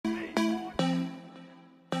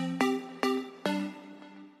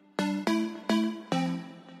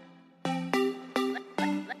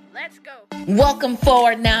Let's go. Welcome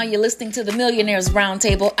forward now. You're listening to the Millionaires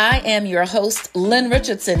Roundtable. I am your host, Lynn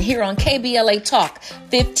Richardson, here on Talk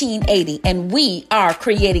 1580. And we are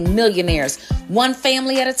creating millionaires, one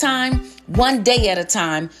family at a time, one day at a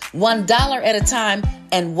time, $1 at a time,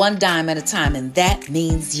 and one dime at a time. And that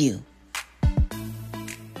means you.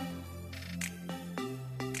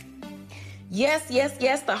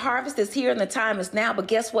 Yes, the harvest is here and the time is now. But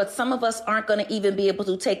guess what? Some of us aren't going to even be able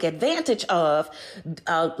to take advantage of,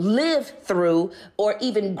 live through, or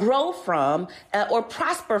even grow from, or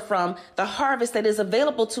prosper from the harvest that is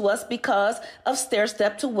available to us because of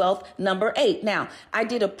Stairstep to Wealth number 8. Now, I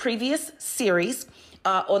did a previous series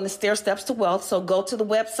on the Stairsteps to Wealth. So go to the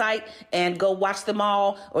website and go watch them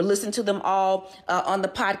all or listen to them all on the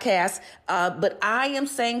podcast. But I am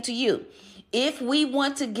saying to you, if we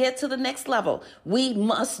want to get to the next level, we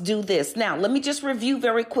must do this. Now, let me just review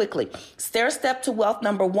very quickly. Stairstep to Wealth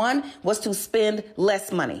number 1 was to spend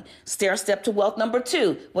less money. Stairstep to Wealth number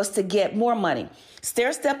 2 was to get more money.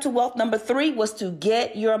 Stairstep to Wealth number 3 was to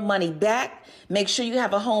get your money back. Make sure you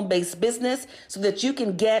have a home-based business so that you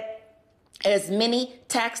can get as many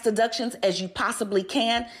tax deductions as you possibly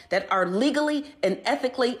can that are legally and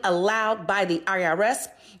ethically allowed by the IRS.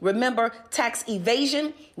 Remember, tax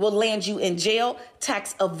evasion will land you in jail.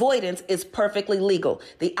 Tax avoidance is perfectly legal.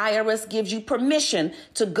 The IRS gives you permission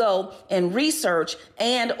to go and research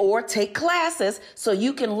and or take classes so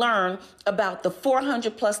you can learn about the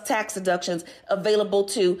 400 plus tax deductions available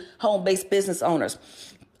to home-based business owners.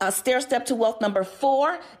 Stairstep to Wealth number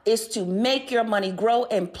 4 is to make your money grow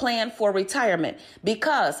and plan for retirement.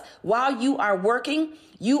 Because while you are working,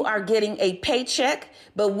 you are getting a paycheck.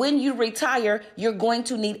 But when you retire, you're going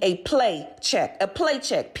to need a play check,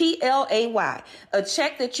 P-L-A-Y, a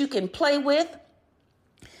check that you can play with,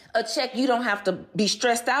 a check you don't have to be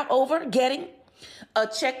stressed out over getting, a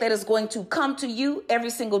check that is going to come to you every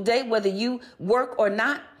single day, whether you work or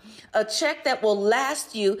not. A check that will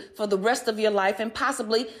last you for the rest of your life and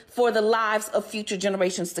possibly for the lives of future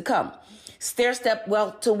generations to come.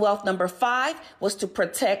 Stairstep to Wealth number 5 was to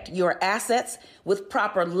protect your assets with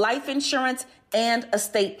proper life insurance and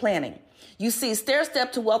estate planning. You see,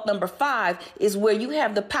 Stairstep to Wealth number 5 is where you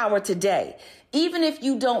have the power today. Even if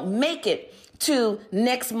you don't make it to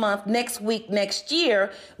next month, next week, next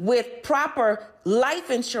year with proper life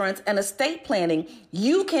insurance and estate planning,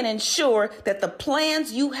 you can ensure that the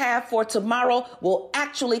plans you have for tomorrow will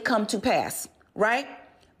actually come to pass, right?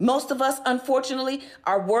 Most of us, unfortunately,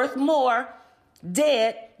 are worth more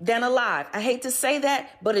dead than alive. I hate to say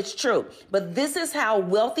that, but it's true. But this is how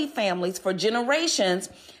wealthy families for generations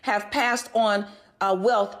have passed on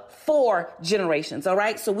wealth for generations, all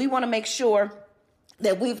right? So we want to make sure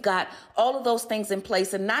that we've got all of those things in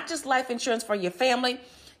place, and not just life insurance for your family,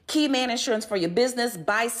 key man insurance for your business,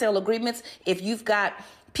 buy-sell agreements. If you've got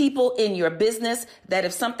people in your business that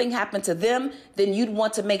if something happened to them, then you'd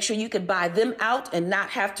want to make sure you could buy them out and not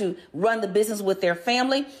have to run the business with their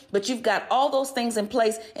family. But you've got all those things in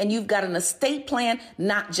place, and you've got an estate plan,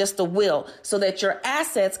 not just a will, so that your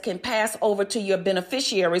assets can pass over to your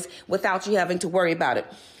beneficiaries without you having to worry about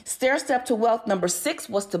it. Stairstep to Wealth number 6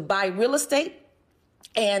 was to buy real estate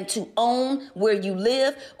and to own where you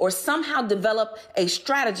live, or somehow develop a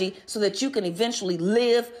strategy so that you can eventually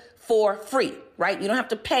live for free, right? You don't have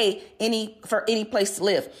to pay for any place to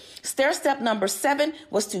live. Stairstep number 7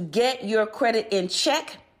 was to get your credit in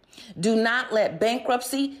check. Do not let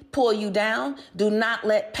bankruptcy pull you down. Do not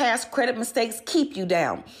let past credit mistakes keep you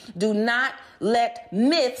down. Do not let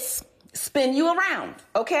myths spin you around,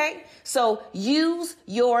 okay? So use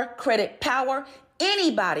your credit power.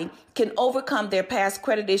 Anybody can overcome their past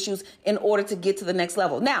credit issues in order to get to the next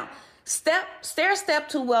level. Now, Stairstep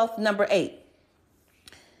to Wealth number 8.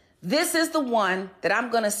 This is the one that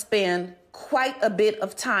I'm going to spend quite a bit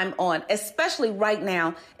of time on, especially right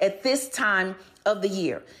now at this time of the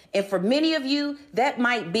year. And for many of you, that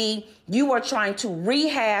might be you are trying to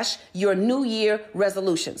rehash your New Year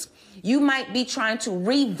resolutions. You might be trying to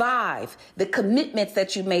revive the commitments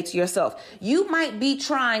that you made to yourself. You might be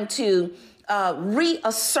trying to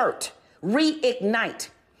reignite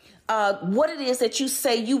what it is that you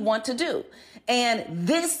say you want to do. And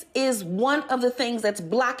this is one of the things that's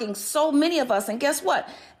blocking so many of us. And guess what?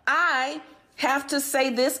 I have to say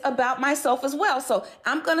this about myself as well. So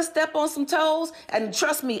I'm going to step on some toes, and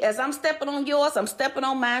trust me, as I'm stepping on yours, I'm stepping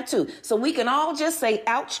on mine too. So we can all just say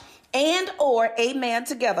ouch and or amen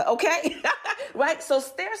together. Okay. Right. So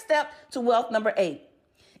Stairstep to Wealth number 8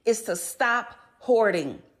 is to stop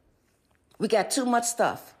hoarding. We got too much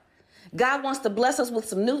stuff. God wants to bless us with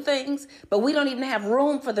some new things, but we don't even have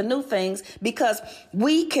room for the new things because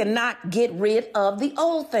we cannot get rid of the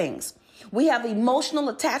old things. We have emotional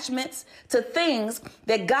attachments to things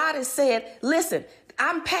that God has said, listen,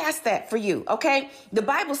 I'm past that for you, okay? The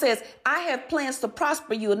Bible says, I have plans to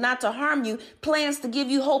prosper you and not to harm you, plans to give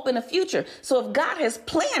you hope in the future. So if God has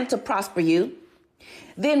planned to prosper you,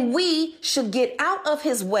 then we should get out of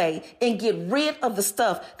his way and get rid of the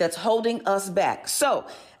stuff that's holding us back. So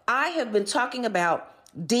I have been talking about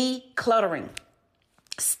decluttering.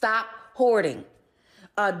 Stop hoarding.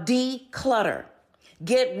 Declutter.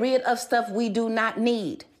 Get rid of stuff we do not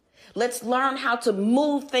need. Let's learn how to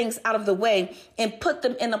move things out of the way and put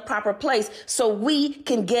them in the proper place so we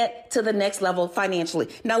can get to the next level financially.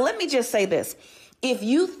 Now, let me just say this. If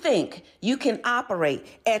you think you can operate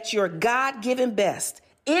at your God-given best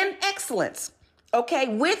in excellence, okay,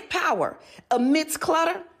 with power amidst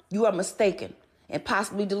clutter, you are mistaken and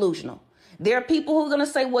possibly delusional. There are people who are going to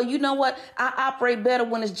say, well, you know what? I operate better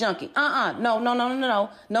when it's junky.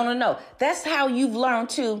 No. That's how you've learned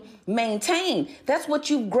to maintain. That's what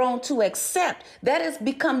you've grown to accept. That has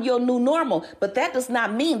become your new normal. But that does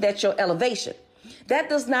not mean that's your elevation. That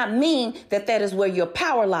does not mean that that is where your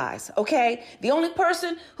power lies, okay? The only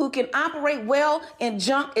person who can operate well in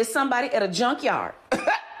junk is somebody at a junkyard,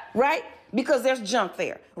 right? Because there's junk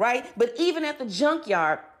there, right? But even at the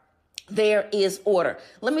junkyard, there is order.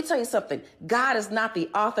 Let me tell you something. God is not the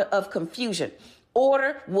author of confusion.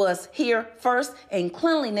 Order was here first, and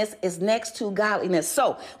cleanliness is next to godliness.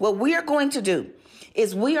 So what we are going to do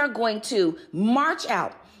is we are going to march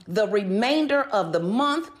out the remainder of the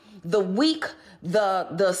month, the week,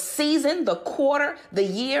 the season, the quarter, the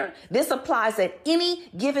year. This applies at any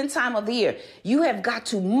given time of the year. You have got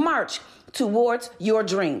to march towards your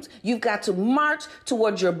dreams. You've got to march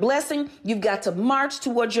towards your blessing. You've got to march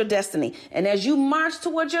towards your destiny. And as you march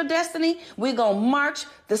towards your destiny, we're going to march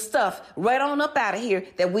the stuff right on up out of here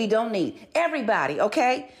that we don't need. Everybody,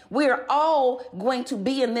 okay? We're all going to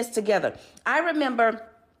be in this together. I remember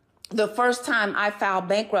the first time I filed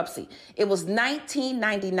bankruptcy. It was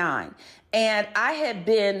 1999. And I had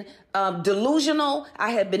been delusional.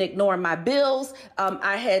 I had been ignoring my bills.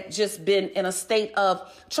 I had just been in a state of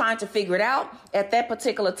trying to figure it out. At that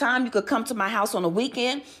particular time, you could come to my house on a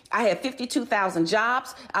weekend. I had 52,000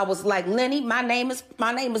 jobs. I was like, Lenny, my name is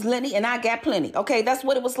Lenny, and I got plenty. Okay, that's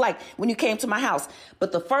what it was like when you came to my house.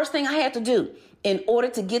 But the first thing I had to do in order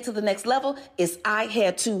to get to the next level is I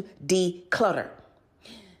had to declutter.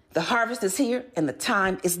 The harvest is here and the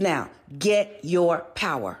time is now. Get your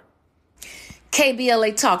power.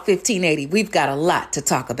 KBLA Talk 1580. We've got a lot to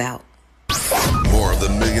talk about. More of the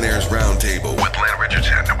Millionaires Roundtable with Lynn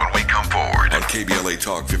Richardson when we come forward on KBLA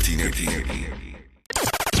Talk 1580.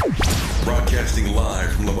 Broadcasting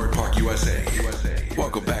live from Leimert Park, USA.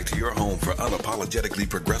 Welcome back to your home for unapologetically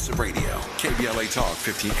progressive radio. KBLA Talk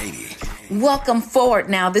 1580. Welcome forward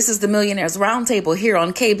now. This is the Millionaires Roundtable here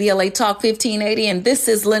on KBLA Talk 1580. And this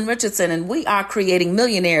is Lynn Richardson. And we are creating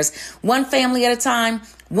millionaires one family at a time,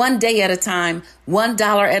 one day at a time,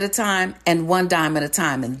 $1 at a time, and one dime at a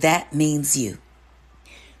time. And that means you.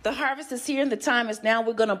 The harvest is here and the time is now.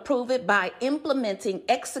 We're going to prove it by implementing,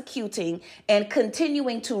 executing, and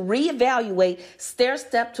continuing to reevaluate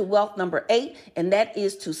Stairstep to wealth number 8. And that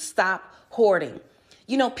is to stop hoarding.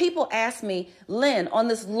 You know, people ask me, Lynn, on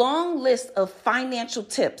this long list of financial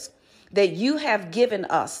tips that you have given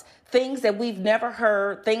us, things that we've never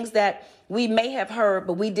heard, things that we may have heard,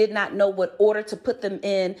 but we did not know what order to put them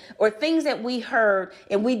in, or things that we heard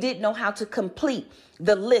and we didn't know how to complete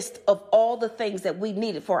the list of all the things that we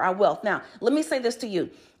needed for our wealth. Now, let me say this to you.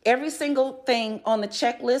 Every single thing on the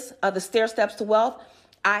checklist of the Stairsteps to Wealth,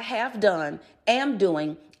 I have done, am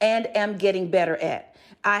doing, and am getting better at.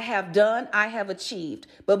 I have done, I have achieved.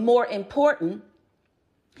 But more important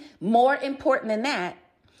than that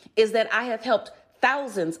is that I have helped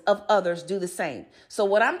thousands of others do the same. So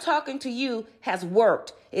what I'm talking to you has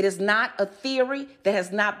worked. It is not a theory that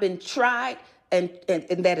has not been tried and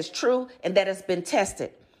that is true and that has been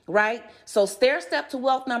tested, right? So Stairstep to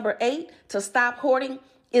wealth number 8, to stop hoarding,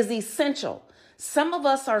 is essential. Some of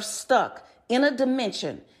us are stuck in a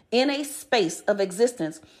dimension, in a space of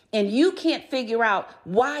existence, and you can't figure out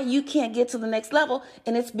why you can't get to the next level,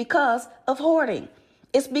 and it's because of hoarding.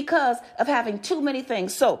 It's because of having too many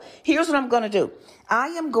things. So here's what I'm going to do. I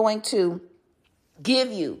am going to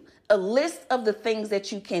give you a list of the things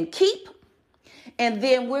that you can keep, and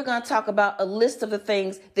then we're going to talk about a list of the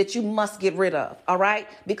things that you must get rid of, all right?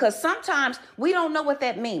 Because sometimes we don't know what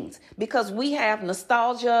that means because we have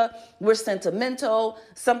nostalgia, we're sentimental,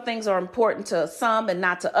 some things are important to some and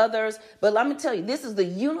not to others. But let me tell you, this is the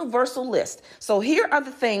universal list. So here are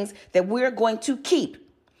the things that we're going to keep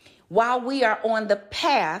while we are on the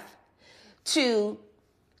path to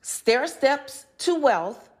Stairsteps to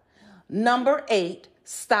wealth Number 8,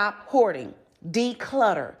 stop hoarding.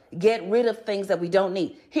 Declutter. Get rid of things that we don't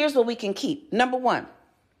need. Here's what we can keep. Number 1.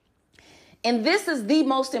 And this is the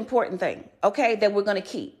most important thing, okay, that we're going to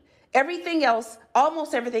keep. Everything else,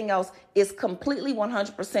 almost everything else, is completely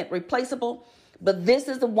 100% replaceable. But this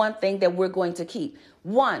is the one thing that we're going to keep.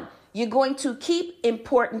 1, you're going to keep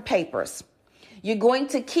important papers. You're going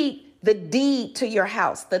to keep the deed to your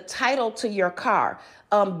house, the title to your car,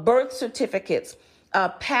 birth certificates,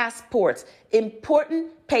 passports,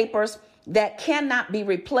 important papers that cannot be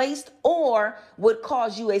replaced or would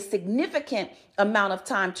cause you a significant amount of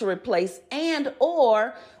time to replace and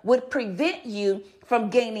or would prevent you from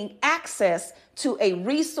gaining access to a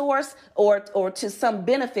resource or to some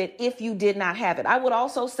benefit if you did not have it. I would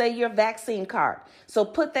also say your vaccine card. So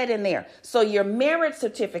put that in there. So your marriage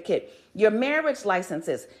certificate, your marriage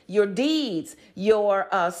licenses, your deeds, your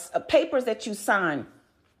papers that you sign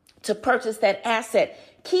to purchase that asset.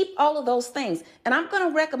 Keep all of those things. And I'm going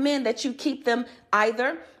to recommend that you keep them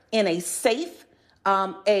either in a safe,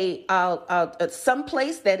 someplace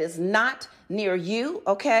that is not near you.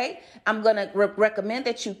 Okay. I'm going to recommend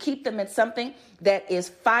that you keep them in something that is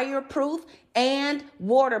fireproof and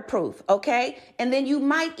waterproof. Okay. And then you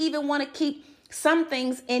might even want to keep some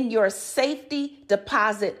things in your safety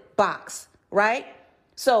deposit box, right?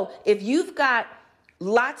 So if you've got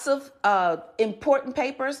lots of important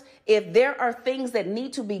papers, if there are things that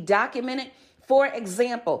need to be documented, for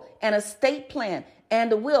example, an estate plan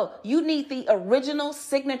and a will, you need the original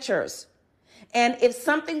signatures. And if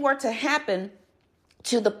something were to happen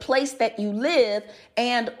to the place that you live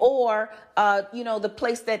and or, the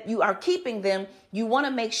place that you are keeping them, you want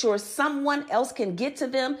to make sure someone else can get to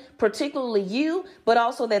them, particularly you, but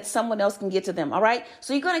also that someone else can get to them. All right.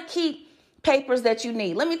 So you're going to keep papers that you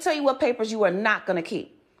need. Let me tell you what papers you are not going to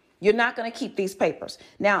keep. You're not going to keep these papers.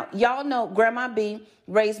 Now, y'all know Grandma B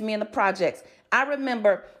raised me in the projects. I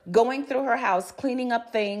remember going through her house, cleaning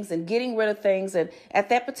up things and getting rid of things. And at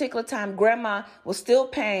that particular time, Grandma was still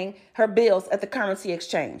paying her bills at the currency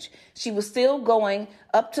exchange. She was still going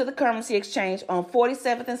up to the currency exchange on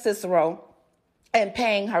 47th and Cicero and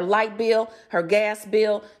paying her light bill, her gas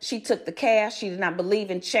bill. She took the cash. She did not believe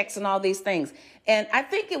in checks and all these things. And I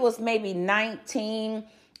think it was maybe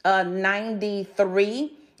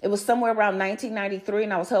 1993. It was somewhere around 1993,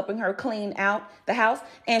 and I was helping her clean out the house.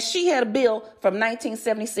 And she had a bill from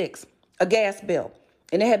 1976, a gas bill,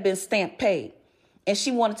 and it had been stamped paid. And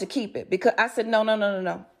she wanted to keep it because I said, no.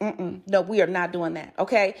 No, we are not doing that.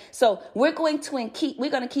 Okay. So we're going to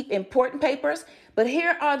keep important papers, but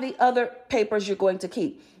here are the other papers you're going to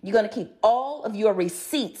keep. You're going to keep all of your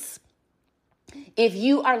receipts. If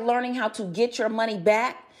you are learning how to get your money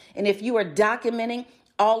back, and if you are documenting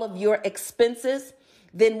all of your expenses,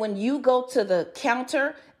 then when you go to the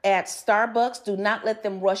counter at Starbucks, do not let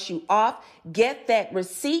them rush you off. Get that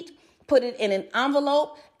receipt, put it in an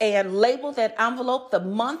envelope, and label that envelope the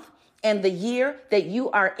month and the year that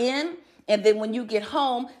you are in. And then when you get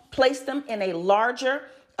home, place them in a larger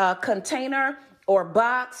container or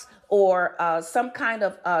box or some kind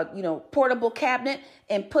of, portable cabinet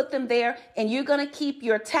and put them there. And you're going to keep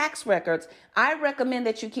your tax records. I recommend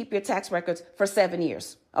that you keep your tax records for 7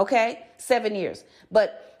 years. Okay, 7 years.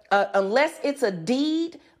 But unless it's a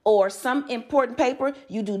deed or some important paper,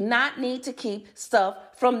 you do not need to keep stuff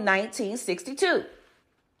from 1962,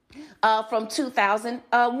 from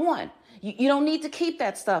 2001. You don't need to keep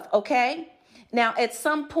that stuff. Okay. Now, at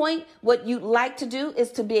some point, what you'd like to do is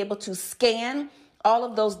to be able to scan all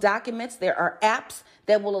of those documents. There are apps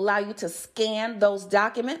that will allow you to scan those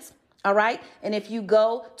documents. All right. And if you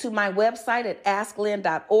go to my website at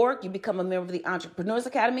asklynn.org, you become a member of the Entrepreneurs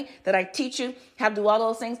Academy that I teach you how to do all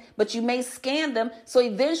those things. But you may scan them. So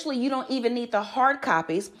eventually you don't even need the hard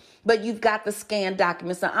copies, but you've got the scanned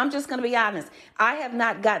documents. Now, I'm just going to be honest. I have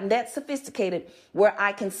not gotten that sophisticated where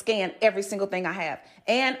I can scan every single thing I have.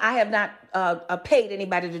 And I have not paid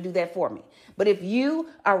anybody to do that for me. But if you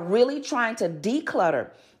are really trying to declutter,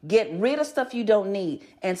 get rid of stuff you don't need,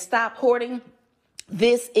 and stop hoarding,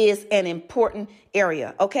 this is an important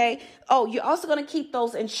area, okay? Oh, you're also going to keep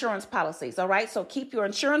those insurance policies, all right? So keep your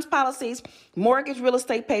insurance policies, mortgage, real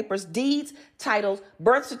estate papers, deeds, titles,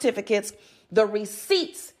 birth certificates, the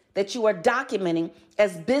receipts that you are documenting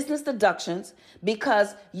as business deductions,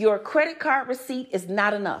 because your credit card receipt is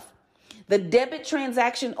not enough. The debit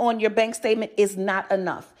transaction on your bank statement is not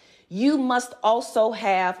enough. You must also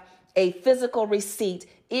have a physical receipt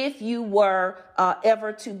if you were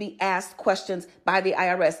ever to be asked questions by the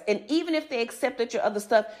IRS. And even if they accepted your other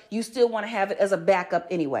stuff, you still want to have it as a backup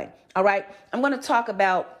anyway. All right. I'm going to talk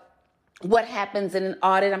about what happens in an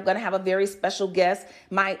audit. I'm going to have a very special guest,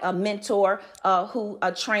 my mentor who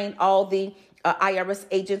trained all the IRS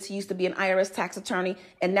agents. He used to be an IRS tax attorney,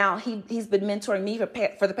 and now he's been mentoring me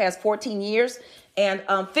for the past 14 years and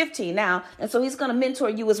 15 now. And so he's going to mentor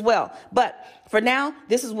you as well. But for now,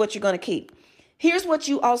 this is what you're going to keep. Here's what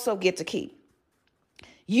you also get to keep.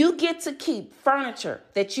 You get to keep furniture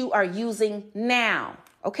that you are using now,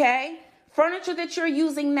 okay? Furniture that you're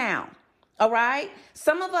using now, all right?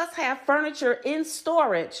 Some of us have furniture in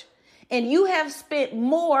storage, and you have spent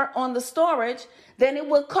more on the storage than it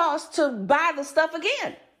would cost to buy the stuff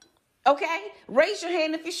again, okay? Raise your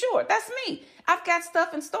hand if you're sure. That's me. I've got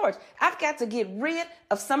stuff in storage. I've got to get rid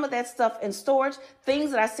of some of that stuff in storage,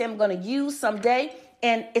 things that I say I'm going to use someday,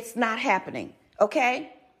 and it's not happening,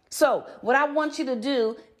 okay? So what I want you to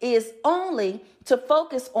do is only to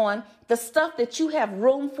focus on the stuff that you have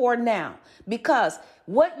room for now, because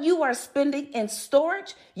what you are spending in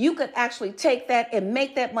storage, you could actually take that and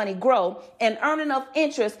make that money grow and earn enough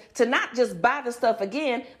interest to not just buy the stuff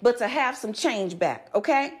again, but to have some change back.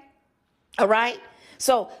 Okay. All right.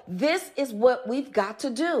 So this is what we've got to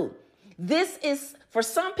do. This is, for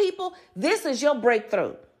some people, this is your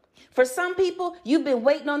breakthrough. For some people, you've been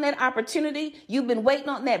waiting on that opportunity. You've been waiting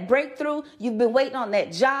on that breakthrough. You've been waiting on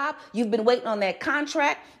that job. You've been waiting on that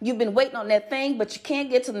contract. You've been waiting on that thing, but you can't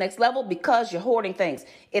get to the next level because you're hoarding things.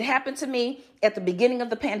 It happened to me at the beginning of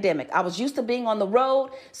the pandemic. I was used to being on the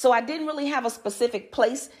road, so I didn't really have a specific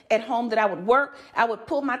place at home that I would work. I would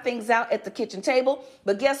pull my things out at the kitchen table.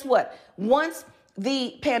 But guess what? Once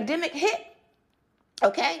the pandemic hit,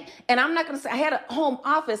 okay, and I'm not going to say I had a home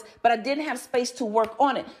office, but I didn't have space to work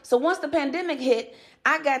on it. So once the pandemic hit,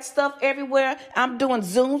 I got stuff everywhere. I'm doing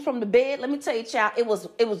Zoom from the bed. Let me tell you, child, it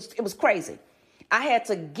was crazy. I had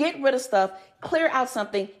to get rid of stuff, clear out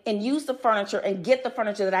something, and use the furniture and get the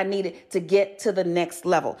furniture that I needed to get to the next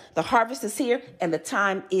level. The harvest is here, and the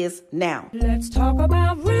time is now. Let's talk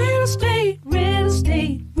about real estate, real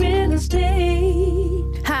estate, real estate.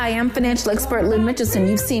 Hi, I'm financial expert Lynn Richardson.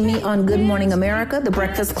 You've seen me on Good Morning America, The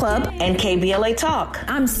Breakfast Club, and KBLA Talk.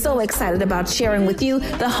 I'm so excited about sharing with you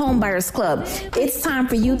the Home Buyers Club. It's time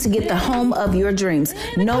for you to get the home of your dreams.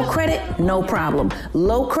 No credit, no problem.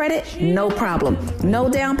 Low credit, no problem. No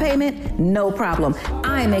down payment, no problem.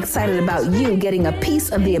 I'm excited about you getting a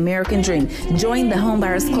piece of the American dream. Join the Home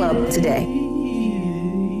Buyers Club today.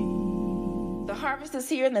 The harvest is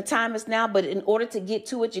here and the time is now, but in order to get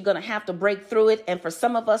to it, you're going to have to break through it. And for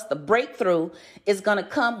some of us, the breakthrough is going to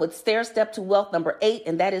come with Stairstep to Wealth number 8,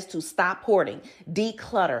 and that is to stop hoarding,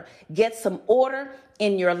 declutter, get some order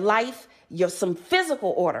in your life. Some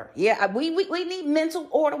physical order. Yeah, we need mental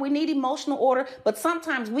order. We need emotional order. But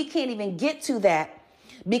sometimes we can't even get to that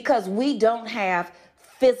because we don't have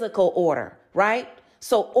physical order, right?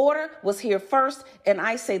 So order was here first. And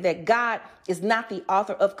I say that God is not the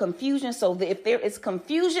author of confusion. So that if there is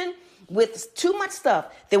confusion with too much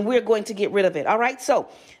stuff, then we're going to get rid of it. All right. So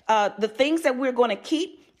the things that we're going to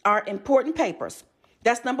keep are important papers.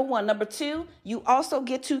 That's number one. Number two, you also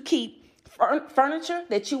get to keep furniture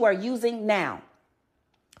that you are using now.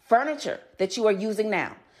 Furniture that you are using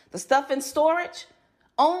now. The stuff in storage,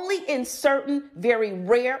 only in certain very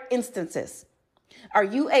rare instances are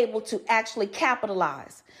you able to actually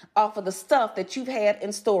capitalize off of the stuff that you've had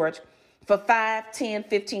in storage for 5, 10,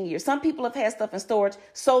 15 years. Some people have had stuff in storage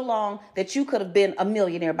so long that you could have been a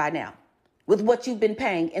millionaire by now. With what you've been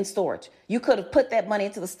paying in storage. You could have put that money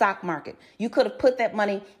into the stock market. You could have put that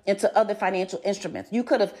money into other financial instruments. You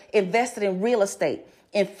could have invested in real estate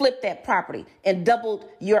and flipped that property and doubled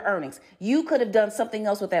your earnings. You could have done something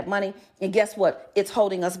else with that money. And guess what? It's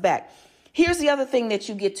holding us back. Here's the other thing that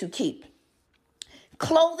you get to keep.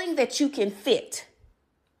 Clothing that you can fit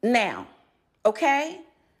now. Okay?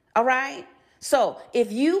 All right? So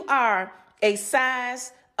if you are a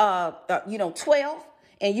size, 12,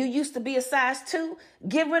 and you used to be a size 2,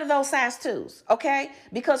 get rid of those size 2s, okay?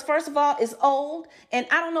 Because first of all, it's old, and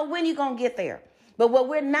I don't know when you're going to get there. But what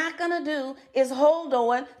we're not going to do is hold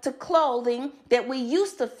on to clothing that we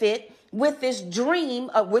used to fit with this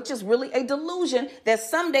dream, of which is really a delusion, that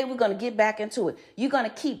someday we're going to get back into it. You're going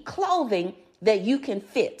to keep clothing that you can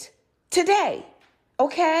fit today,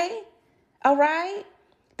 okay? All right?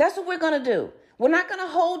 That's what we're going to do. We're not going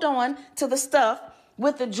to hold on to the stuff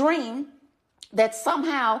with the dream that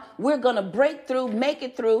somehow we're going to break through, make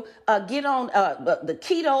it through, get on the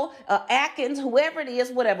keto, Atkins, whoever it is,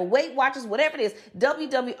 whatever, Weight Watchers, whatever it is,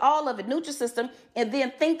 W.E.A.L.T.H, all of it, Nutrisystem, and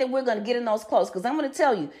then think that we're going to get in those clothes. Because I'm going to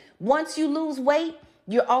tell you, once you lose weight,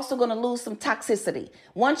 you're also going to lose some toxicity.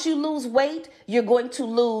 Once you lose weight, you're going to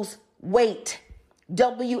lose weight.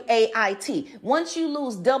 W-A-I-T. Once you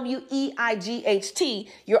lose W-E-I-G-H-T,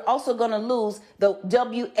 you're also going to lose the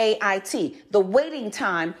W-A-I-T, the waiting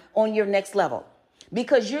time on your next level,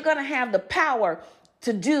 because you're going to have the power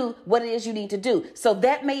to do what it is you need to do. So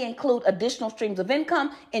that may include additional streams of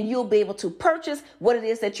income, and you'll be able to purchase what it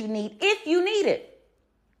is that you need if you need it.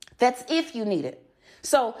 That's if you need it.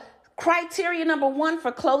 So criteria number 1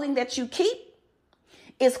 for clothing that you keep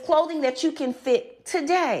is clothing that you can fit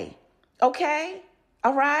today. Okay?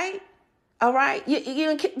 All right?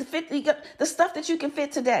 You can fit the stuff that you can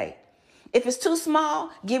fit today. If it's too small,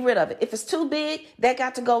 get rid of it. If it's too big, that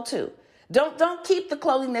got to go too. Don't keep the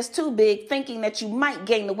clothing that's too big thinking that you might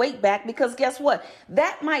gain the weight back, because guess what?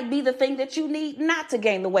 That might be the thing that you need not to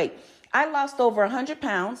gain the weight. I lost over 100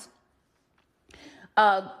 pounds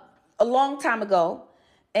a long time ago,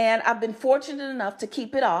 and I've been fortunate enough to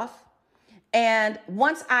keep it off. And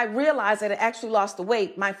once I realized that I actually lost the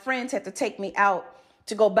weight, my friends had to take me out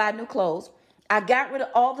to go buy new clothes. I got rid of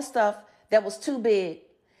all the stuff that was too big.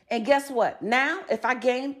 And guess what? Now, if I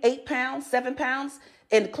gain 8 pounds, 7 pounds,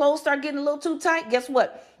 and the clothes start getting a little too tight, guess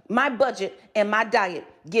what? My budget and my diet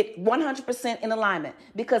get 100% in alignment,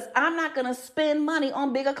 because I'm not going to spend money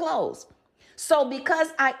on bigger clothes. So because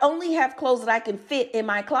I only have clothes that I can fit in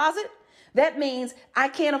my closet, that means I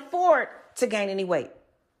can't afford to gain any weight.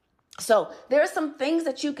 So there are some things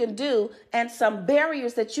that you can do and some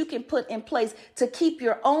barriers that you can put in place to keep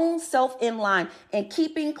your own self in line. And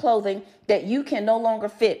keeping clothing that you can no longer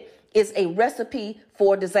fit is a recipe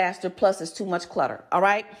for disaster, plus it's too much clutter. All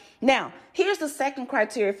right. Now, here's the second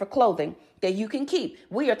criteria for clothing that you can keep.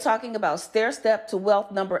 We are talking about Stairstep to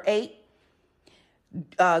Wealth number 8.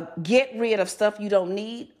 Get rid of stuff you don't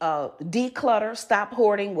need. Declutter, stop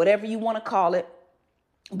hoarding, whatever you want to call it.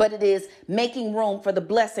 But it is making room for the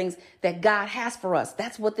blessings that God has for us.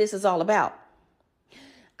 That's what this is all about.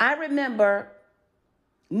 I remember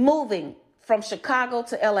moving from Chicago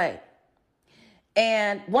to LA.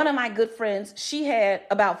 And one of my good friends, she had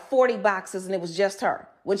about 40 boxes, and it was just her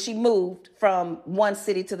when she moved from one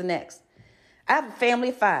city to the next. I have a family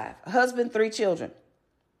of 5, a husband, 3 children.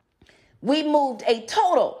 We moved a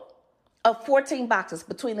total of 14 boxes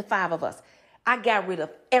between the 5 of us. I got rid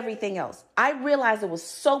of everything else. I realized there was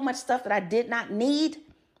so much stuff that I did not need.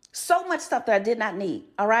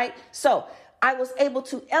 All right. So I was able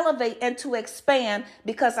to elevate and to expand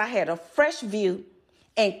because I had a fresh view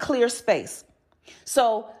and clear space.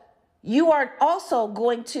 So you are also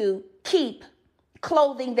going to keep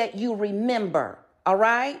clothing that you remember. All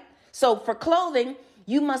right. So for clothing,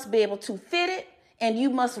 you must be able to fit it and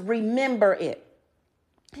you must remember it.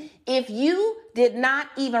 If you did not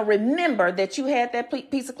even remember that you had that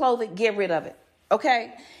piece of clothing, get rid of it.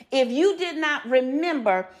 Okay. If you did not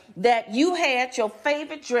remember that you had your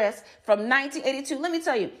favorite dress from 1982, let me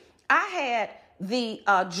tell you, I had the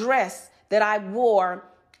dress that I wore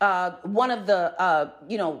one of the,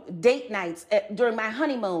 date nights during my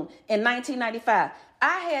honeymoon in 1995.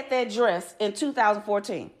 I had that dress in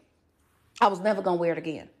 2014. I was never going to wear it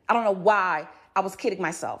again. I don't know why I was kidding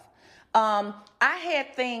myself. I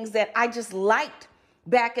had things that I just liked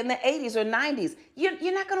back in the 80s or 90s.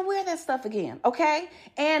 You're not going to wear that stuff again, okay?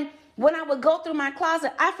 And when I would go through my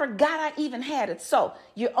closet, I forgot I even had it. So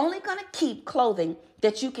you're only going to keep clothing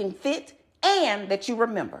that you can fit and that you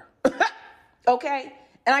remember, okay?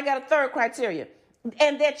 And I got a third criteria,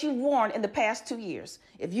 and that you've worn in the past 2 years.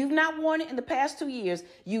 If you've not worn it in the past 2 years,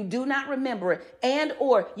 you do not remember it, and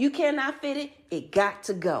or you cannot fit it, it got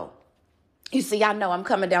to go. You see, I know I'm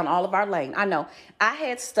coming down all of our lane. I know I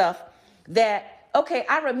had stuff that, okay,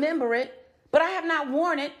 I remember it, but I have not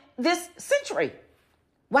worn it this century.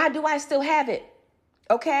 Why do I still have it?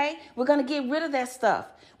 Okay, we're going to get rid of that stuff.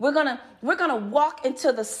 We're going to walk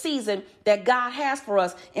into the season that God has for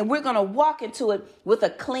us, and we're going to walk into it with a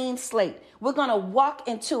clean slate. We're going to walk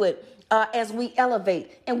into it as we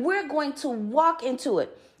elevate, and we're going to walk into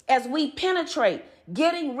it as we penetrate,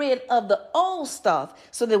 getting rid of the old stuff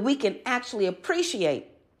so that we can actually appreciate,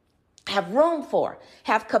 have room for,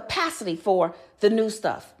 have capacity for the new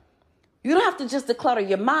stuff. You don't have to just declutter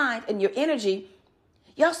your mind and your energy.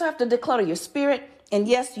 You also have to declutter your spirit. And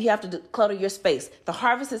yes, you have to declutter your space. The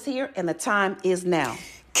harvest is here and the time is now.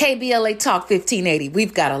 KBLA Talk 1580.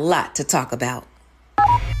 We've got a lot to talk about.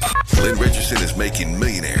 Lynn Richardson is making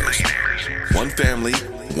millionaires. One family,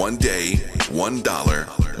 one day,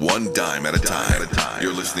 $1, one dime at a time.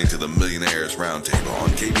 You're listening to the Millionaires Roundtable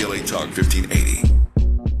on KBLA Talk 1580.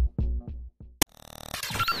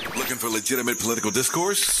 Looking for legitimate political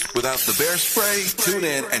discourse without the bear spray? Tune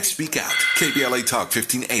in and speak out. KBLA Talk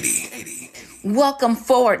 1580. Welcome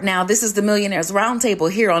forward now. This is the Millionaires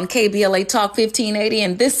Roundtable here on KBLA Talk 1580,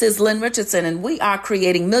 and this is Lynn Richardson, and we are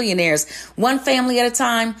creating millionaires one family at a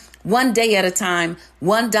time, one day at a time,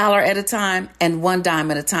 $1 at a time, and one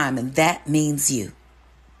dime at a time, and that means you.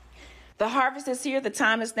 The harvest is here, the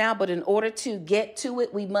time is now, but in order to get to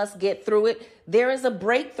it, we must get through it. There is a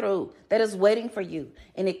breakthrough that is waiting for you,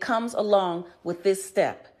 and it comes along with this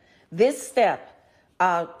step. This step,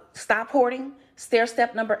 stop hoarding, stair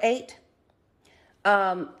step number 8,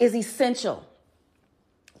 is essential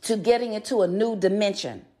to getting into a new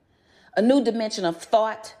dimension of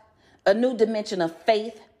thought, a new dimension of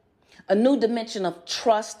faith, a new dimension of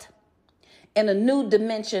trust, and a new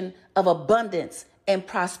dimension of abundance and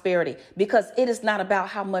prosperity, because it is not about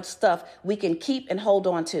how much stuff we can keep and hold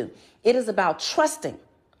on to. It is about trusting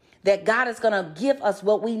that God is going to give us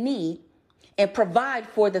what we need and provide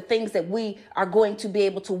for the things that we are going to be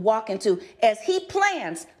able to walk into as He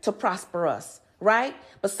plans to prosper us. Right?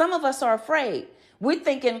 But some of us are afraid. We're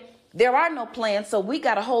thinking there are no plans, so we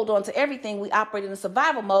got to hold on to everything. We operate in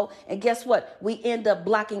survival mode. And guess what? We end up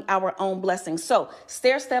blocking our own blessings. So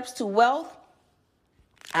Stairsteps to Wealth,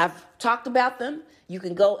 I've talked about them. You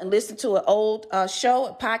can go and listen to an old show,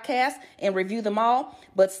 a podcast, and review them all.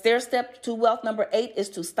 But Stairstep to Wealth number 8 is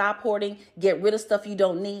to stop hoarding, get rid of stuff you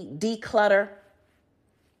don't need, declutter,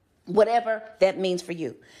 whatever that means for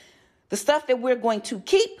you. The stuff that we're going to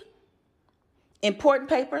keep: important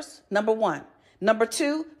papers, number 1. Number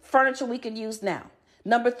 2, furniture we can use now.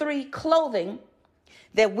 Number 3, clothing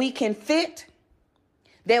that we can fit,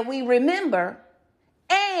 that we remember,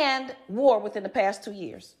 and wore within the past 2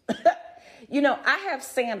 years. You know, I have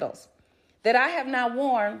sandals that I have now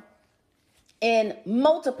worn in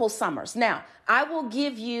multiple summers. Now, I will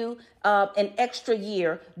give you an extra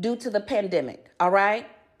year due to the pandemic, all right?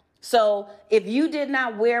 So if you did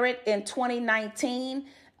not wear it in 2019,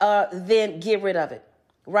 then get rid of it,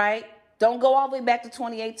 right? Don't go all the way back to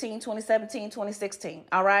 2018, 2017, 2016,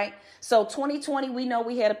 all right? So 2020, we know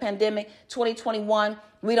we had a pandemic. 2021,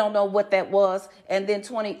 we don't know what that was. And then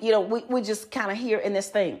we just kind of here in this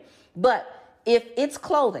thing. But if it's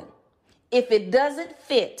clothing, if it doesn't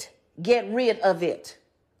fit, get rid of it,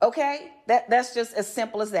 okay? That's just as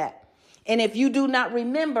simple as that. And if you do not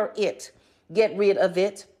remember it, get rid of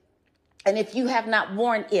it. And if you have not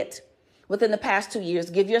worn it within the past 2 years,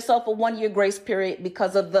 give yourself a 1-year grace period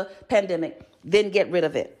because of the pandemic, then get rid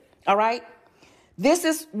of it. All right? This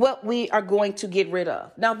is what we are going to get rid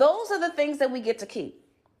of. Now, those are the things that we get to keep.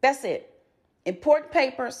 That's it. Important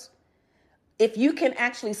papers. If you can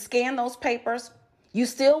actually scan those papers, you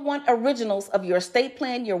still want originals of your estate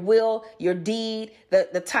plan, your will, your deed,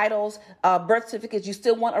 the titles, birth certificates. You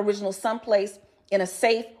still want originals someplace in a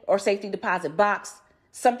safe or safety deposit box,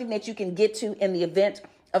 something that you can get to in the event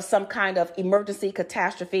of some kind of emergency,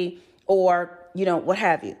 catastrophe, or, what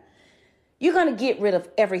have you. You're going to get rid of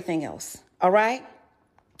everything else, all right?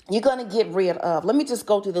 You're going to get rid of, let me just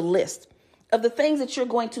go through the list of the things that you're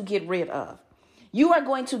going to get rid of. You are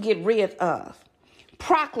going to get rid of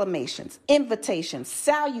proclamations, invitations,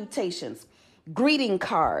 salutations, greeting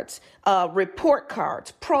cards, report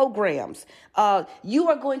cards, programs. You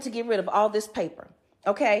are going to get rid of all this paper.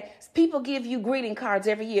 Okay, people give you greeting cards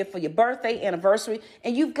every year for your birthday, anniversary,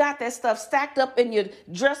 and you've got that stuff stacked up in your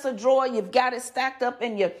dresser drawer. You've got it stacked up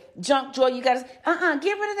in your junk drawer. You got it.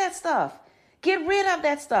 Get rid of that stuff. Get rid of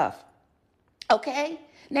that stuff. Okay.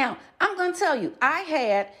 Now I'm going to tell you, I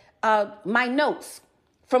had my notes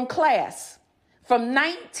from class from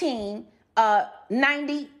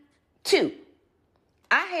 1992.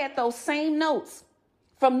 I had those same notes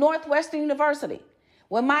from Northwestern University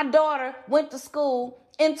when my daughter went to school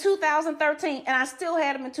in 2013, and I still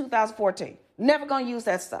had them in 2014. Never going to use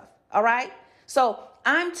that stuff, all right? So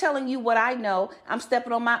I'm telling you what I know. I'm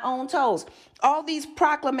stepping on my own toes. All these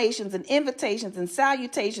proclamations and invitations and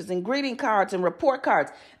salutations and greeting cards and report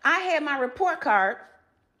cards. I had my report card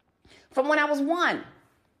from when I was 1,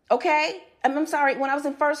 okay? I'm sorry, when I was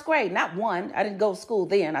in first grade, not 1. I didn't go to school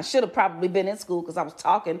then. I should have probably been in school because I was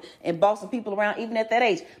talking and bossing people around even at that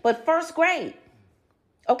age. But first grade.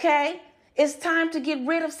 Okay, it's time to get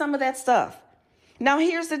rid of some of that stuff. Now,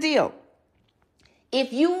 here's the deal.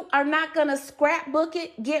 If you are not going to scrapbook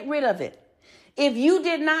it, get rid of it. If you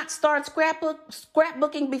did not start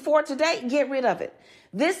scrapbooking before today, get rid of it.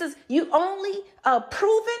 This is, you only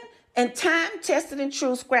proven and time-tested and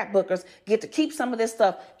true scrapbookers get to keep some of this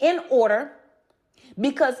stuff in order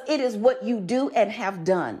because it is what you do and have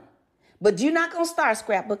done. But you're not going to start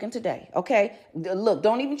scrapbooking today, okay? Look,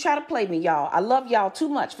 don't even try to play me, y'all. I love y'all too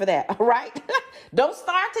much for that, all right? Don't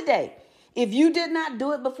start today. If you did not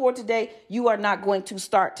do it before today, you are not going to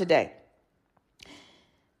start today.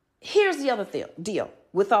 here's the other deal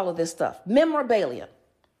with all of this stuff. Memorabilia.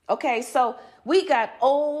 Okay, so we got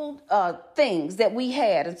old things that we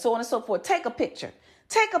had and so on and so forth. Take a picture.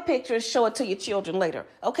 Take a picture and show it to your children later.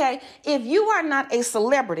 Okay, if you are not a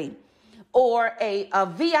celebrity or a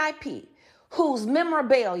VIP whose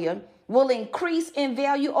memorabilia will increase in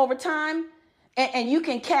value over time, and you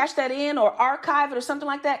can cash that in or archive it or something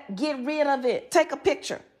like that, get rid of it. Take a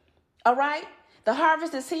picture. All right? The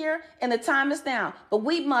harvest is here and the time is now, but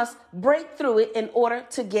we must break through it in order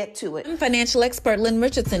to get to it. I'm financial expert Lynn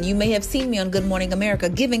Richardson. You may have seen me on Good Morning America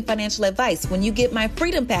giving financial advice. When you get my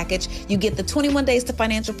freedom package, you get the 21 days to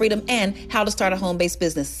financial freedom and how to start a home-based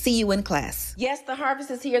business. See you in class. Yes, the harvest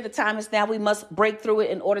is here. The time is now. We must break through it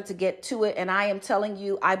in order to get to it. And I am telling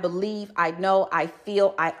you, I believe, I know, I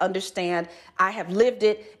feel, I understand. I have lived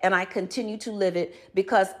it and I continue to live it,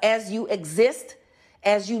 because as you exist,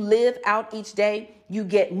 as you live out each day, you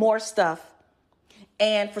get more stuff.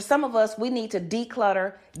 And for some of us, we need to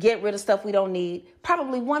declutter, get rid of stuff we don't need,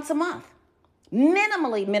 probably once a month,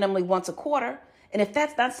 minimally once a quarter. And if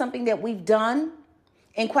that's not something that we've done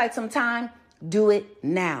in quite some time, do it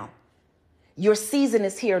now. Your season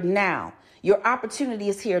is here now. Your opportunity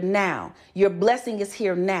is here now. Your blessing is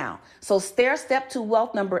here now. So Stairstep to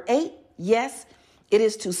wealth number 8, yes, it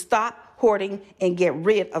is to stop hoarding and get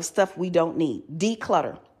rid of stuff we don't need.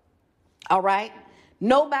 Declutter. All right?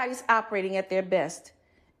 Nobody's operating at their best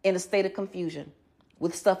in a state of confusion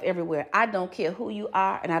with stuff everywhere. I don't care who you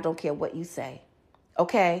are and I don't care what you say.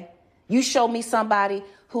 Okay? You show me somebody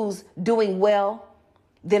who's doing well,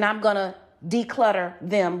 then I'm going to declutter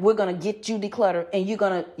them. We're going to get you decluttered and you're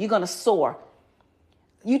going to soar.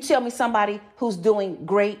 You tell me somebody who's doing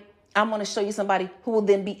great, I'm going to show you somebody who will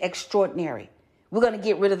then be extraordinary. We're going to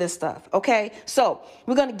get rid of this stuff, okay? So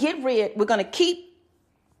we're going to keep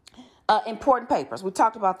important papers. We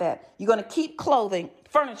talked about that. You're going to keep clothing,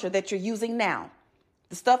 furniture that you're using now.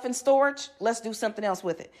 The stuff in storage, let's do something else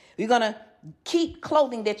with it. You're going to keep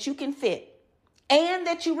clothing that you can fit and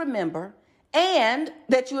that you remember and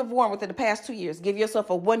that you have worn within the past 2 years. Give yourself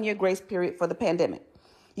a 1-year grace period for the pandemic.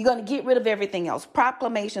 You're going to get rid of everything else.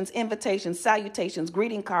 Proclamations, invitations, salutations,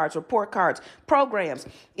 greeting cards, report cards, programs.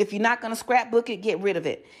 If you're not going to scrapbook it, get rid of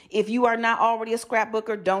it. If you are not already a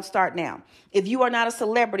scrapbooker, don't start now. If you are not a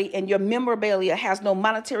celebrity and your memorabilia has no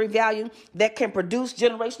monetary value that can produce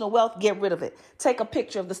generational wealth, get rid of it. Take a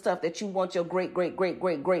picture of the stuff that you want your great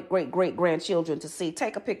grandchildren to see.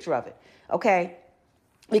 Take a picture of it, okay?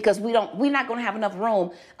 Because we're not going to have enough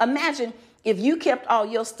room. Imagine if you kept all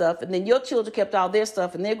your stuff and then your children kept all their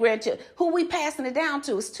stuff and their grandchildren, who are we passing it down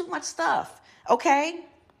to? It's too much stuff, okay?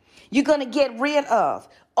 You're going to get rid of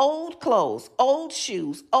old clothes, old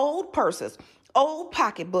shoes, old purses, old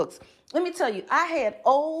pocketbooks. Let me tell you, I had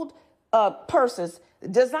old purses,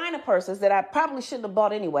 designer purses that I probably shouldn't have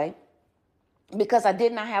bought anyway because I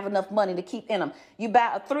did not have enough money to keep in them. You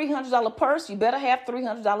buy a $300 purse, you better have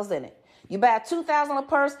 $300 in it. You buy a $2,000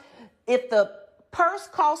 purse, if the purse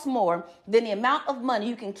costs more than the amount of money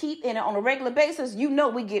you can keep in it on a regular basis, you know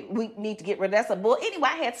we need to get rid of that stuff. Well, anyway,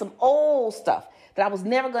 I had some old stuff that I was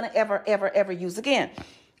never going to ever use again.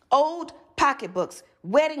 Old pocketbooks,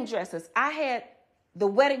 wedding dresses. I had the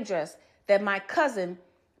wedding dress that my cousin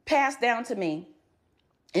passed down to me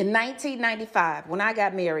in 1995 when I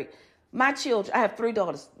got married. My children, I have 3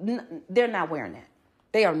 daughters. They're not wearing that.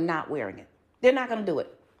 They are not wearing it. They're not going to do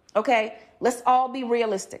it. Okay? Let's all be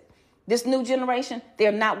realistic. This new generation,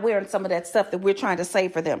 they're not wearing some of that stuff that we're trying to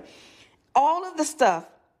save for them. All of the stuff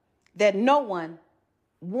that no one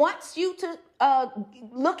wants you to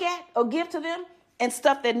look at or give to them, and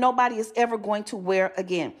stuff that nobody is ever going to wear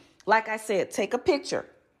again. Like I said, take a picture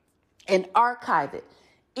and archive it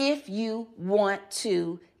if you want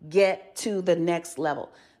to get to the next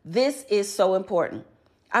level. This is so important.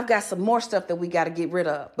 I've got some more stuff that we got to get rid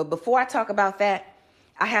of. But before I talk about that,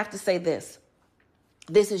 I have to say this.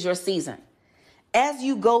 This is your season. As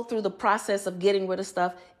you go through the process of getting rid of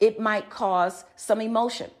stuff, it might cause some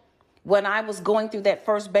emotion. When I was going through that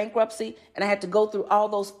first bankruptcy and I had to go through all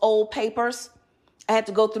those old papers, I had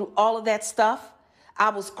to go through all of that stuff, I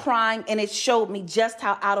was crying and it showed me just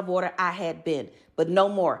how out of order I had been. But no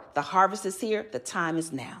more. The harvest is here. The time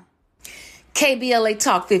is now. KBLA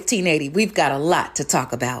Talk 1580. We've got a lot to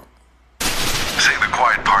talk about. Say the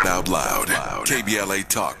quiet part out loud. KBLA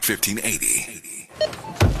Talk 1580.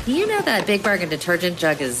 You know that Big Bargain detergent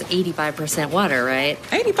jug is 85% water, right?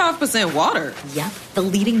 85% water? Yep. The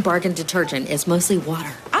leading bargain detergent is mostly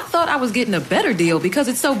water. I thought I was getting a better deal because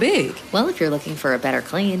it's so big. Well, if you're looking for a better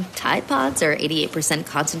clean, Tide Pods are 88%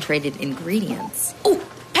 concentrated ingredients. Ooh,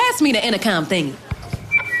 pass me the intercom thingy.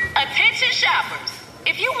 Attention shoppers.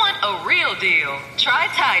 If you want a real deal, try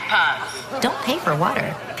Tide Pods. Don't pay for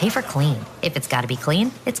water. Pay for clean. If it's got to be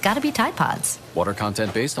clean, it's got to be Tide Pods. Water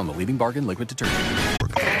content based on the leading bargain liquid detergent.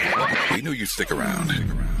 We knew you'd stick around.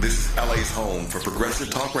 This is LA's home for progressive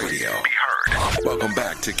talk radio. Be heard. Welcome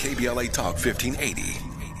back to KBLA Talk 1580.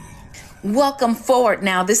 Welcome forward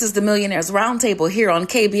now. This is the Millionaires Roundtable here on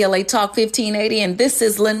KBLA Talk 1580, and this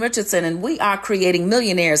is Lynn Richardson, and we are creating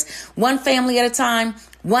millionaires one family at a time,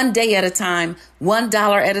 one day at a time, $1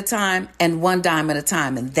 at a time, and one dime at a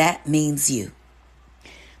time, and that means you.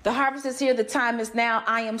 The harvest is here. The time is now.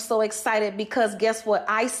 I am so excited because guess what?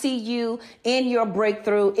 I see you in your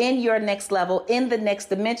breakthrough, in your next level, in the next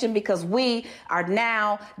dimension, because we are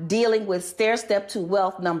now dealing with Stairstep to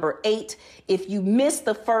Wealth number 8. If you missed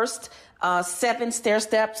the first 7 stair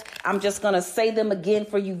steps, I'm just going to say them again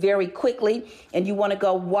for you very quickly, and you want to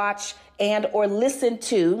go watch and or listen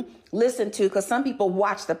to, because some people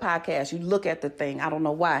watch the podcast. You look at the thing. I don't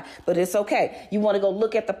know why, but it's okay. You want to go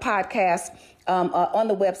look at the podcast on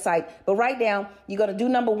the website. But right now, you're going to do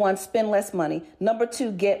number 1, spend less money. Number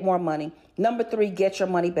 2, get more money. Number 3, get your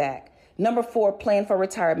money back. Number 4, plan for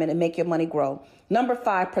retirement and make your money grow. Number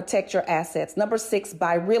 5, protect your assets. Number 6,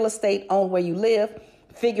 buy real estate, own where you live.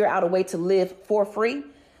 Figure out a way to live for free.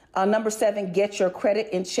 Number 7, get your credit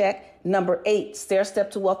in check. Number 8, stair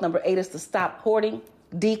step to wealth. Number 8 is to stop hoarding,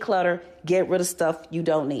 declutter, get rid of stuff you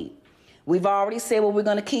don't need. We've already said what we're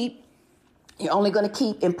going to keep. You're only going to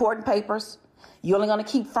keep important papers. You're only going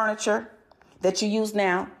to keep furniture that you use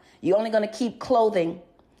now. You're only going to keep clothing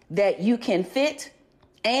that you can fit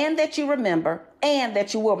and that you remember and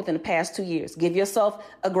that you wore within the past 2 years. Give yourself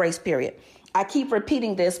a grace period. I keep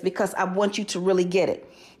repeating this because I want you to really get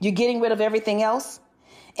it. You're getting rid of everything else.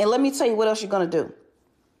 And let me tell you what else you're going to do.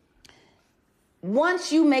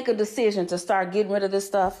 Once you make a decision to start getting rid of this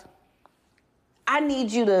stuff, I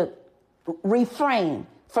need you to refrain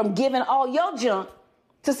from giving all your junk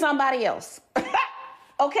to somebody else.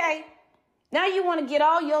 Okay? Now you want to get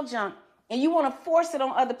all your junk and you want to force it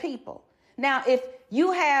on other people. Now, if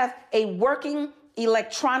you have a working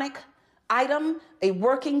electronic item, a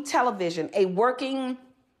working television, a working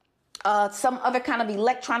some other kind of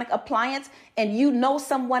electronic appliance, and you know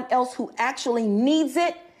someone else who actually needs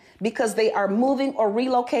it because they are moving or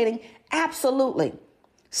relocating, absolutely.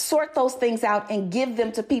 Sort those things out and give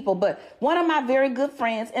them to people. But one of my very good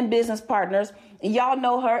friends and business partners, and y'all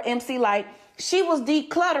know her, MC Light, she was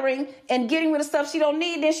decluttering and getting rid of stuff she don't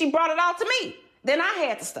need. Then she brought it all to me. Then I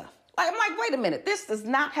had the stuff. I'm like, wait a minute, this is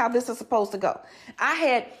not how this is supposed to go. I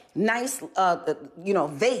had nice,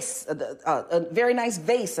 vase, a very nice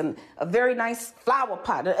vase and a very nice flower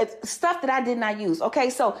pot, stuff that I did not use. Okay,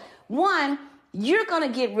 so one, you're going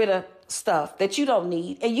to get rid of stuff that you don't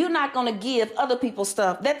need, and you're not going to give other people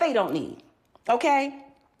stuff that they don't need. Okay,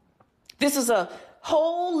 this is a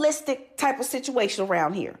holistic type of situation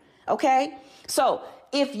around here. Okay, so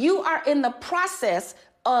if you are in the process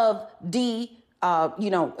of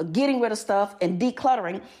getting rid of stuff and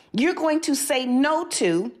decluttering, you're going to say no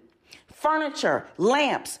to furniture,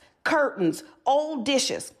 lamps, curtains, old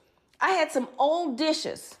dishes. I had some old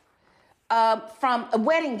dishes from a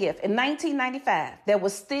wedding gift in 1995 that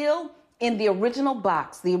was still in the original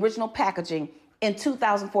box, the original packaging in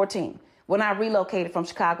 2014 when I relocated from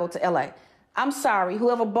Chicago to LA. I'm sorry,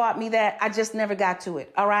 whoever bought me that, I just never got to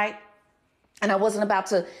it, all right? And I wasn't about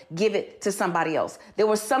to give it to somebody else. There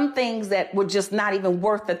were some things that were just not even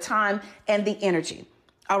worth the time and the energy.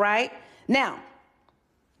 All right? Now,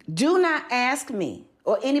 do not ask me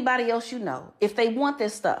or anybody else you know if they want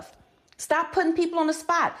this stuff. Stop putting people on the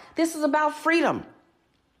spot. This is about freedom.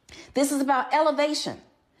 This is about elevation.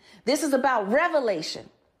 This is about revelation.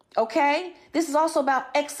 Okay? This is also about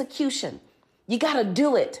execution. You got to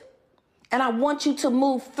do it. And I want you to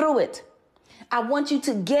move through it. I want you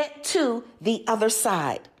to get to the other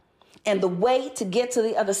side. And the way to get to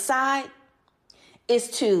the other side is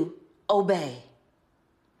to obey.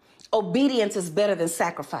 Obedience is better than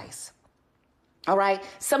sacrifice. All right?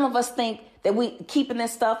 Some of us think that we keeping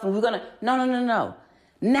this stuff and we're going to, no.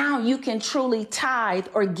 Now you can truly tithe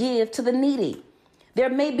or give to the needy. There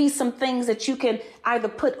may be some things that you can either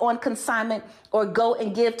put on consignment or go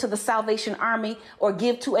and give to the Salvation Army or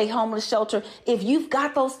give to a homeless shelter. If you've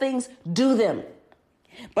got those things, do them.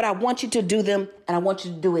 But I want you to do them, and I want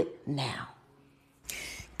you to do it now.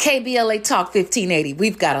 KBLA Talk 1580.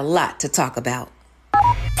 We've got a lot to talk about.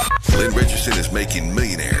 Lynn Richardson is making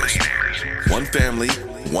millionaires. One family,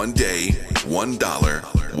 one day,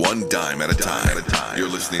 $1, one dime at a time. You're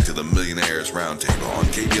listening to the Millionaires Roundtable on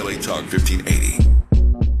KBLA Talk 1580.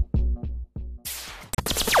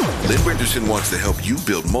 Lynn Richardson wants to help you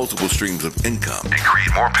build multiple streams of income and create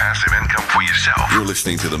more passive income for yourself. You're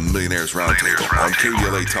listening to the Millionaires Roundtable on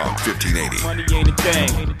KBLA Talk 1580. Money ain't a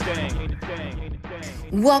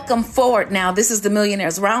thing. Welcome forward now. This is the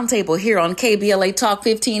Millionaires Roundtable here on KBLA Talk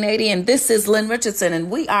 1580, and this is Lynn Richardson, and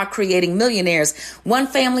we are creating millionaires one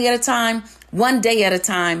family at a time, one day at a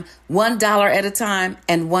time, $1 at a time,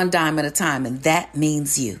 and one dime at a time, and that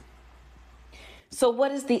means you. So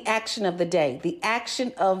what is the action of the day? The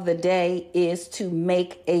action of the day is to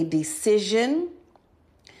make a decision.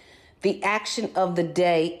 The action of the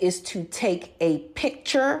day is to take a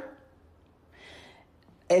picture,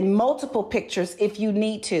 and multiple pictures if you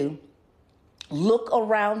need to. Look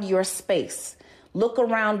around your space. Look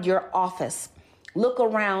around your office. Look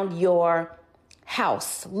around your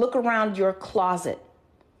house. Look around your closet.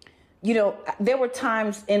 You know, there were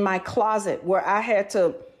times in my closet where I had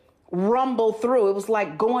to rumble through. It was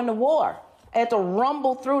like going to war. I had to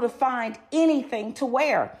rumble through to find anything to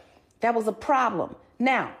wear. That was a problem.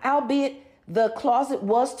 Now, albeit the closet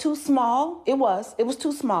was too small. It was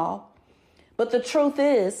too small. But the truth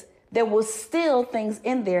is, there was still things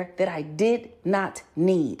in there that I did not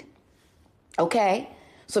need. Okay?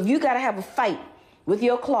 So if you got to have a fight with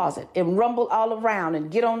your closet and rumble all around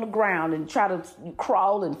and get on the ground and try to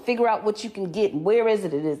crawl and figure out what you can get and where is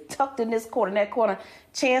it? It is tucked in this corner, that corner.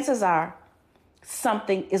 Chances are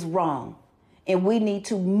something is wrong. And we need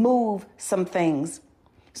to move some things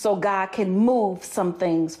so God can move some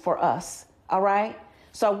things for us. All right?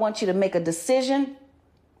 So I want you to make a decision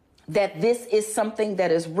that this is something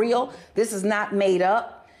that is real. This is not made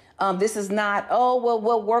up. This is not, oh, well,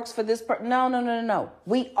 what works for this person? No.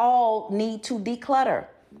 We all need to declutter.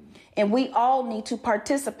 And we all need to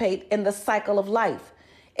participate in the cycle of life.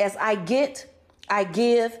 As I get, I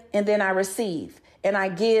give, and then I receive. And I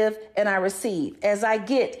give, and I receive. As I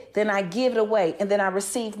get, then I give it away, and then I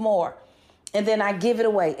receive more. And then I give it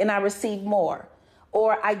away, and I receive more.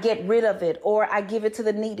 Or I get rid of it, or I give it to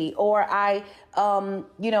the needy, or I, and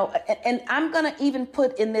I'm going to even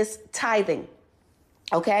put in this tithing.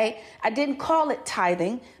 Okay. I didn't call it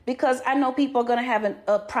tithing because I know people are going to have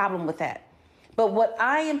a problem with that. But what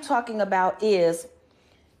I am talking about is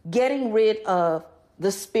getting rid of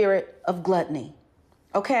the spirit of gluttony.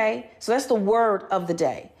 Okay. So that's the word of the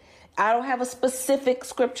day. I don't have a specific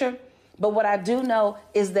scripture, but what I do know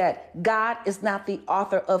is that God is not the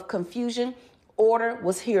author of confusion. Order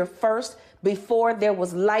was here first. Before there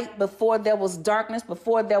was light, before there was darkness,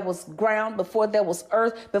 before there was ground, before there was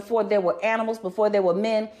earth, before there were animals, before there were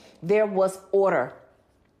men, there was order.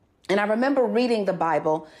 And I remember reading the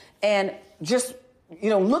Bible and just,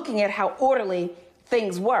 looking at how orderly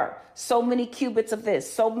things were. So many cubits of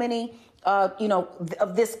this, so many,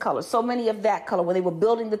 of this color, so many of that color when they were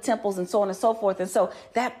building the temples and so on and so forth. And so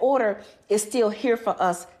that order is still here for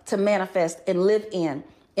us to manifest and live in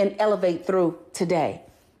and elevate through today.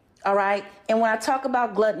 All right. And when I talk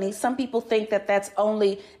about gluttony, some people think that that's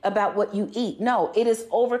only about what you eat. No, it is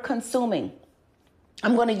over consuming.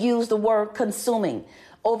 I'm going to use the word consuming.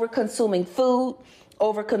 Over consuming food,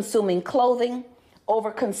 over consuming clothing,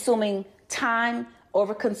 over consuming time,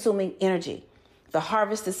 over consuming energy. The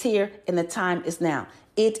harvest is here and the time is now.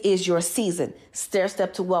 It is your season.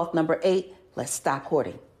 Stairstep to wealth number 8. Let's stop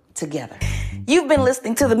hoarding together. You've been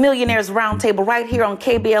listening to the Millionaires Roundtable right here on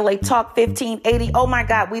KBLA Talk 1580. Oh my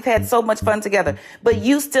God, we've had so much fun together, but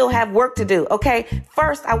you still have work to do, okay?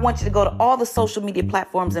 First, I want you to go to all the social media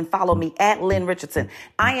platforms and follow me at Lynn Richardson.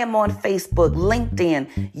 I am on Facebook,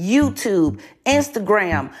 LinkedIn, YouTube,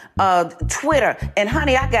 Instagram, Twitter, and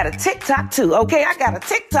honey, I got a TikTok too, okay? I got a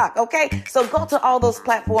TikTok, okay? So go to all those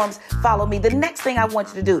platforms, follow me. The next thing I want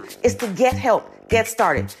you to do is to get help. Get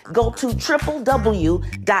started. Go to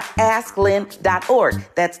www.asklynn.org.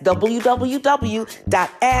 That's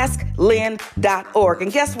www.asklynn.org.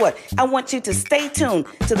 And guess what? I want you to stay tuned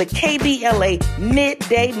to the KBLA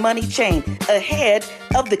Midday Money Chain ahead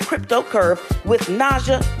of the crypto curve with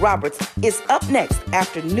Naja Roberts. It's up next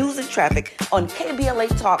after news and traffic on KBLA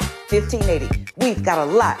Talk 1580. We've got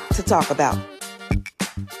a lot to talk about.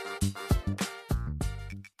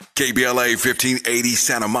 KBLA 1580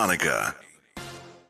 Santa Monica.